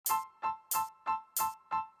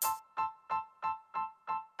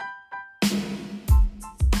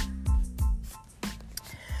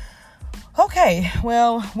Okay,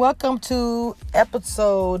 well, welcome to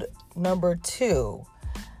episode number 2.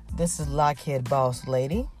 This is Lockheed Boss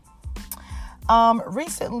Lady.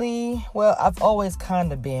 Recently, I've always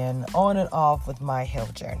kind of been on and off with my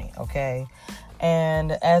health journey, okay?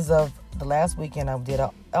 And as of the last weekend, I did an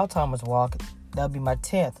Alzheimer's walk. That'll be my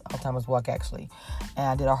 10th Alzheimer's walk, actually. And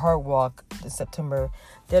I did a heart walk in September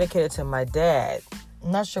dedicated to my dad.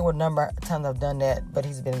 I'm not sure what number of times I've done that, but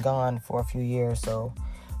he's been gone for a few years, so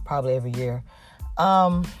probably every year.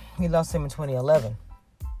 We lost him in 2011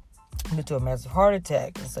 due to a massive heart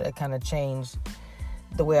attack, and so that kind of changed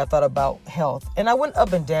the way I thought about health. And I went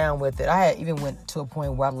up and down with it. I had even went to a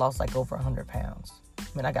point where I lost like over 100 pounds. I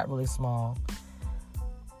mean, I got really small.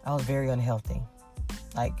 I was very unhealthy.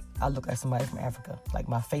 Like, I looked like somebody from Africa. Like,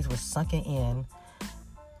 my face was sunken in.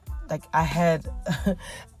 Like, I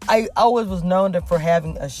always was known for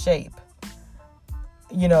having a shape.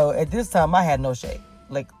 You know, at this time, I had no shape.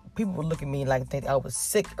 Like, people would look at me like think I was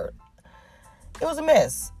sick. It was a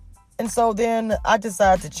mess. And so then I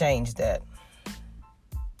decided to change that.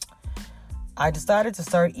 I decided to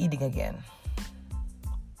start eating again.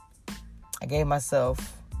 I gave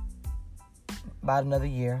myself about another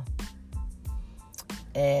year.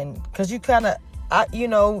 And because you kind of,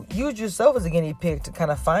 use yourself as a guinea pig to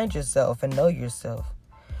kind of find yourself and know yourself.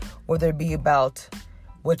 Whether it be about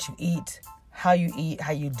what you eat, how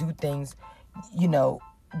you do things,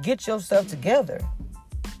 get yourself together.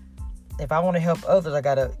 If I want to help others, I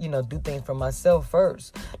got to, do things for myself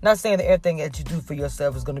first. Not saying that everything that you do for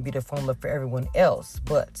yourself is going to be the formula for everyone else,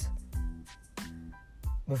 but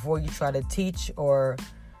before you try to teach or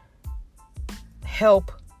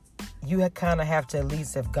help, you kind of have to at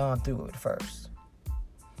least have gone through it first.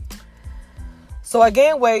 So I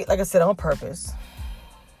gained weight, like I said, on purpose,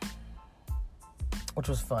 which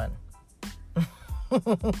was fun.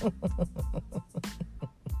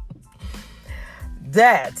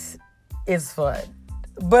 That is fun.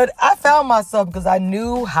 But I found myself, because I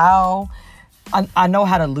knew how, I know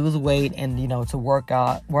how to lose weight and, to work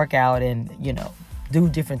out and, do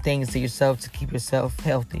different things to yourself to keep yourself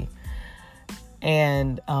healthy.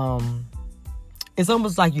 And it's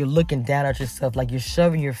almost like you're looking down at yourself, like you're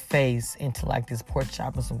shoving your face into like this pork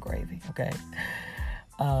chop and some gravy, okay?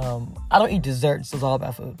 I don't eat desserts, so it's all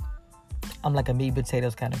about food. I'm like a meat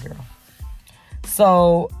potatoes kind of girl.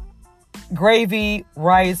 So gravy,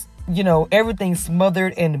 rice, everything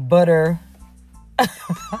smothered in butter.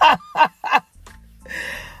 The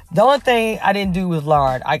only thing I didn't do was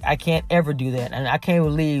lard. I can't ever do that. And I can't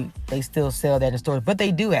believe they still sell that in stores. But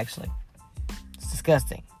they do, actually. It's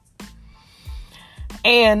disgusting.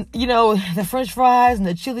 And, the french fries and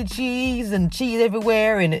the chili cheese and cheese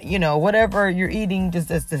everywhere. And, whatever you're eating, just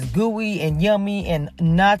this gooey and yummy and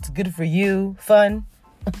not good for you. Fun.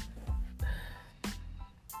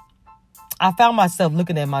 I found myself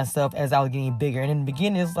looking at myself as I was getting bigger. And in the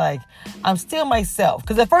beginning, it's like, I'm still myself.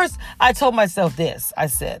 Because at first, I told myself this. I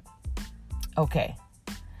said, okay,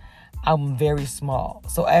 I'm very small.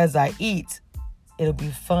 So as I eat, it'll be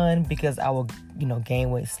fun because I will, gain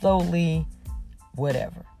weight slowly,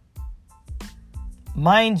 whatever.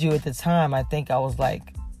 Mind you, at the time, I think I was like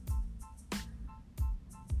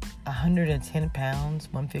 110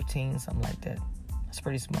 pounds, 115, something like that. That's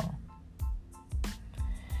pretty small.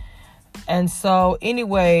 And so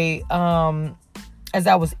anyway, as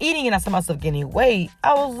I was eating and I saw myself gaining weight,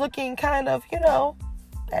 I was looking kind of,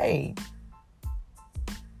 hey,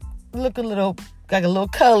 look like a little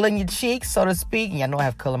color in your cheeks, so to speak. And I know I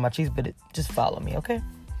have color in my cheeks, but just follow me, okay?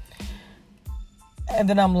 And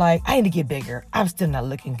then I'm like, I need to get bigger. I'm still not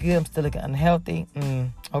looking good. I'm still looking unhealthy.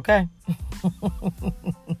 Okay.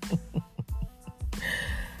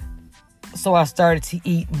 So I started to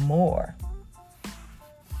eat more.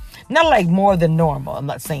 Not like more than normal. I'm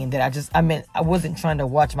not saying that. I wasn't trying to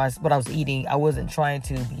watch what I was eating. I wasn't trying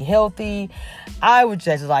to be healthy. I was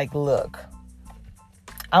just like, look,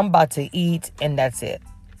 I'm about to eat and that's it.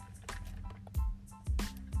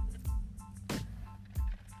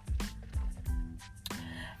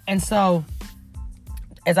 And so,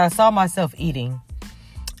 as I saw myself eating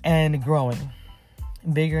and growing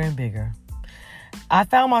bigger and bigger, I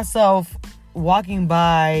found myself walking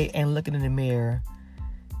by and looking in the mirror.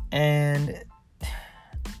 And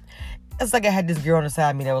it's like I had this girl on the side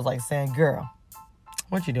of me that was like saying, girl,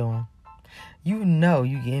 what you doing? You know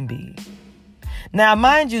you getting big. Now,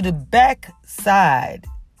 mind you, the back side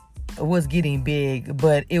was getting big,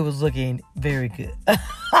 but it was looking very good.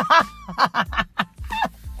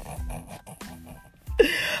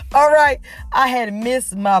 All right. I had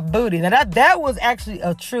missed my booty. Now, that was actually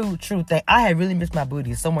a true thing. I had really missed my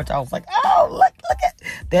booty so much. I was like, oh, look at,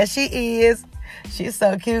 there she is. She's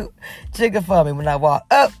so cute. Chicken for me when I walk.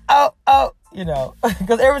 Oh.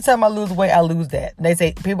 Because every time I lose weight, I lose that.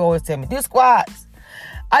 And people always tell me, do squats.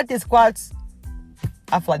 I did squats.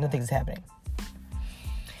 I feel like nothing's happening.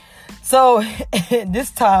 So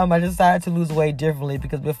this time I decided to lose weight differently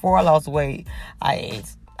because before I lost weight, I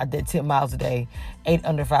ate. I did 10 miles a day, ate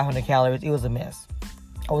under 500 calories. It was a mess.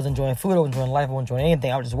 I wasn't enjoying food. I wasn't enjoying life. I wasn't enjoying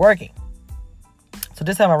anything. I was just working. So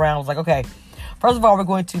this time around, I was like, okay, first of all, we're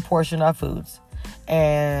going to portion our foods.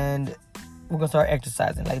 And we're going to start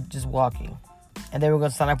exercising, like just walking. And then we're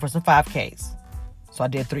going to sign up for some 5Ks. So I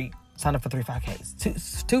did 3. Signed up for 3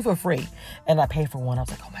 5Ks. Two for free. And I paid for one. I was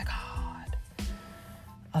like, oh my God.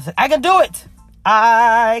 I was like, I can do it.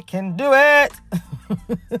 I can do it.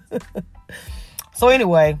 So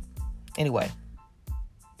anyway.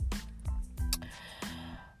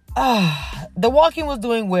 The walking was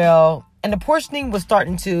doing well. And the portioning was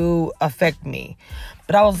starting to affect me.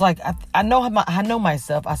 But I was like, I know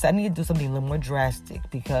myself. I said, I need to do something a little more drastic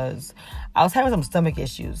because I was having some stomach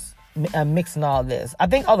issues mixing all this. I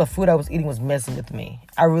think all the food I was eating was messing with me.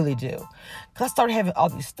 I really do. Because I started having all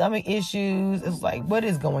these stomach issues. It's like, what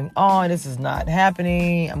is going on? This is not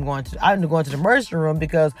happening. I'm going to the emergency room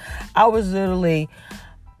because I was literally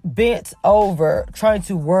bent over trying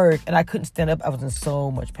to work and I couldn't stand up. I was in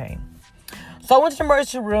so much pain. So I went to the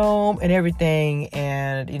emergency room and everything,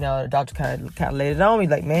 and the doctor kind of laid it on me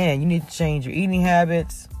like, man, you need to change your eating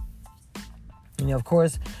habits. Of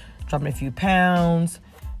course, dropping a few pounds.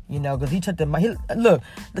 Because he checked look,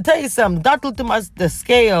 to tell you something, the doctor looked at the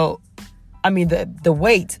scale. I mean, the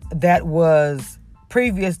weight that was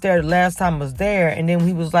previous there the last time I was there, and then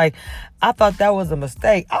he was like, I thought that was a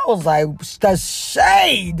mistake. I was like, the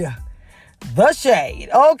shade,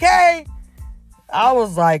 okay. I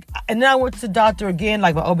was like, and then I went to the doctor again,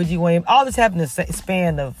 like my OBGYN. All this happened in the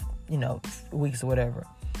span of, weeks or whatever.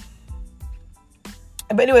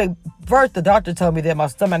 But anyway, first the doctor told me that my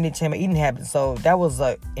stomach needed to change my eating habits. So that was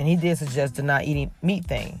and he did suggest the not eating meat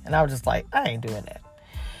thing. And I was just like, I ain't doing that.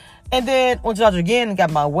 And then went to the doctor again and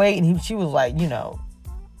got my weight. And she was like, I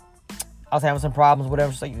was having some problems,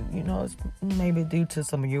 whatever. So, it's maybe due to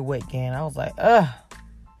some of your weight gain. I was like,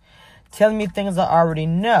 telling me things I already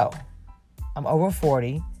know. I'm over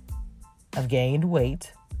 40. I've gained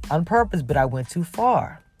weight on purpose, but I went too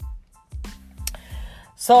far.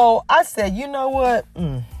 So I said, you know what?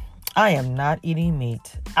 I am not eating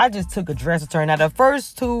meat. I just took a drastic turn. Now, the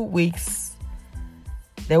first 2 weeks,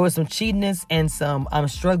 there was some cheatiness and some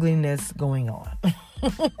strugglingness going on.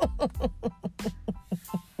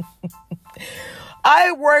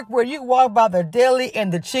 I work where you walk by the deli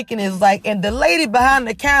and the chicken is like, and the lady behind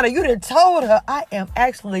the counter, you done told her I am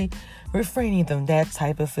actually refraining from that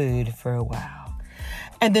type of food for a while.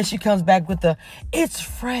 And then she comes back with it's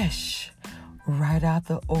fresh, right out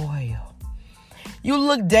the oil. You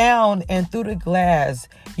look down and through the glass,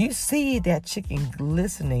 you see that chicken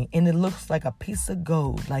glistening and it looks like a piece of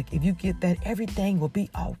gold. Like if you get that, everything will be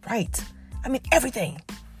all right. I mean, everything.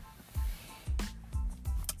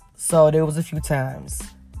 So there was a few times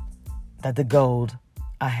that the gold,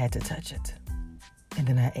 I had to touch it. And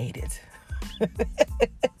then I ate it.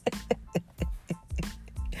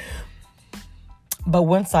 But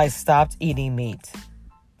once I stopped eating meat,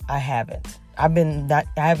 I haven't. I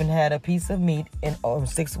haven't had a piece of meat in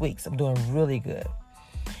 6 weeks. I'm doing really good.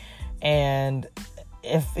 And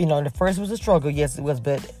if, the first was a struggle, yes it was,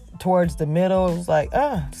 but towards the middle, it was like,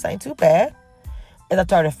 this ain't too bad. And I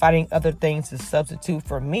started finding other things to substitute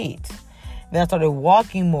for meat. Then I started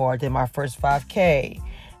walking more than my first 5K.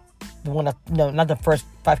 Not the first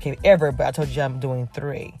 5K ever, but I told you I'm doing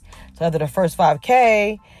 3. So after the first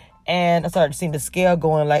 5K, and I started seeing the scale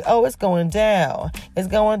going like, oh, it's going down. It's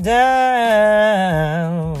going down.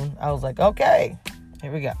 I was like, okay,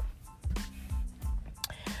 here we go.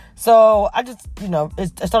 So I just,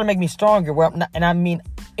 it started making me stronger.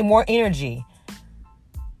 More energy.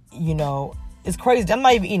 It's crazy. I'm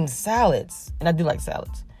not even eating salads, and I do like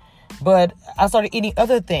salads. But I started eating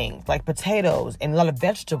other things like potatoes and a lot of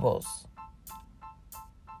vegetables.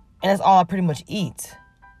 And that's all I pretty much eat.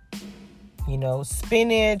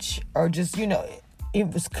 Spinach or just,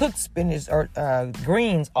 it was cooked spinach or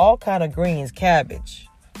greens, all kind of greens, cabbage,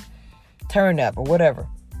 turnip or whatever.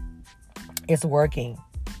 It's working.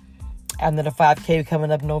 Another 5K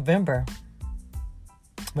coming up November.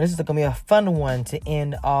 But this is going to be a fun one to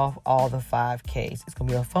end off all the 5Ks. It's going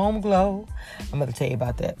to be a foam glow. I'm going to tell you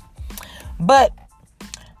about that. But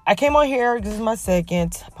I came on here. This is my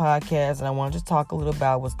second podcast, and I want to just talk a little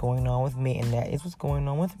about what's going on with me, and that is what's going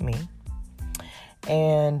on with me.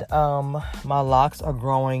 And my locks are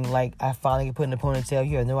growing. Like I finally put in a ponytail.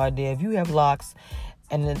 You have no idea if you have locks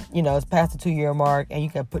and then, it's past the 2-year mark, and you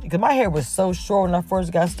can put, because my hair was so short when I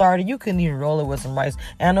first got started, you couldn't even roll it with some rice.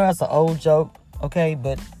 And I know that's an old joke, okay,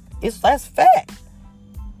 but that's fact.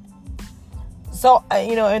 So,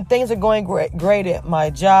 and things are going great at my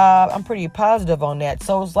job. I'm pretty positive on that.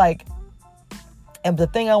 So it's like, and the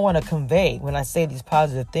thing I want to convey when I say these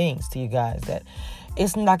positive things to you guys, that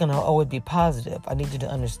it's not going to always be positive. I need you to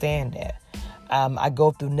understand that. I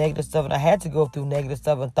go through negative stuff, and I had to go through negative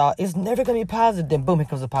stuff and thought it's never going to be positive. Then boom, here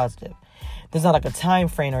comes a positive. There's not like a time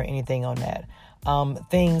frame or anything on that.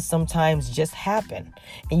 Things sometimes just happen,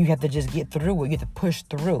 and you have to just get through it. You have to push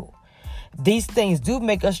through. These things do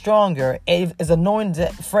make us stronger. As annoying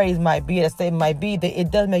that phrase might be, that statement might be, that it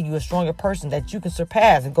does make you a stronger person, that you can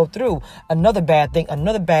surpass and go through another bad thing,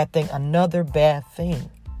 another bad thing, another bad thing.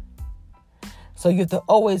 So you have to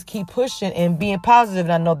always keep pushing and being positive.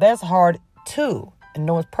 And I know that's hard too. And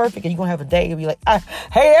no one's perfect. And you're going to have a day you'll be like, I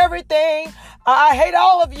hate everything. I hate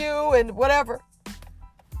all of you and whatever.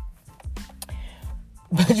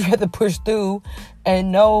 But you have to push through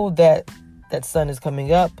and know that that sun is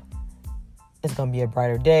coming up. It's going to be a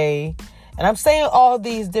brighter day. And I'm saying all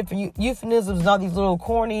these different euphemisms and all these little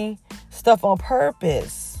corny stuff on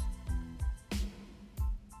purpose.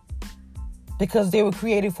 Because they were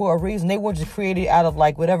created for a reason. They weren't just created out of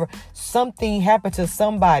like whatever. Something happened to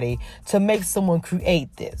somebody to make someone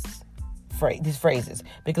create these phrases.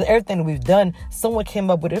 Because everything that we've done, someone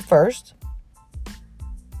came up with it first.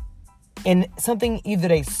 And something either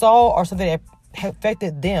they saw or something that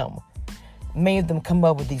affected them made them come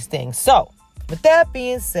up with these things. So, with that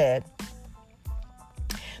being said,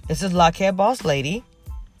 this is Lockhead Boss Lady.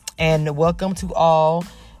 And welcome to all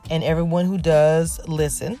and everyone who does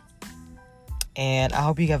listen. And I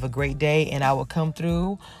hope you have a great day. And I will come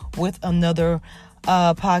through with another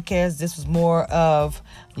podcast. This was more of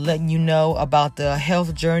letting you know about the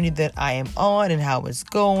health journey that I am on and how it's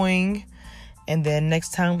going. And then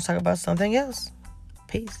next time we'll talk about something else.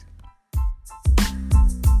 Peace.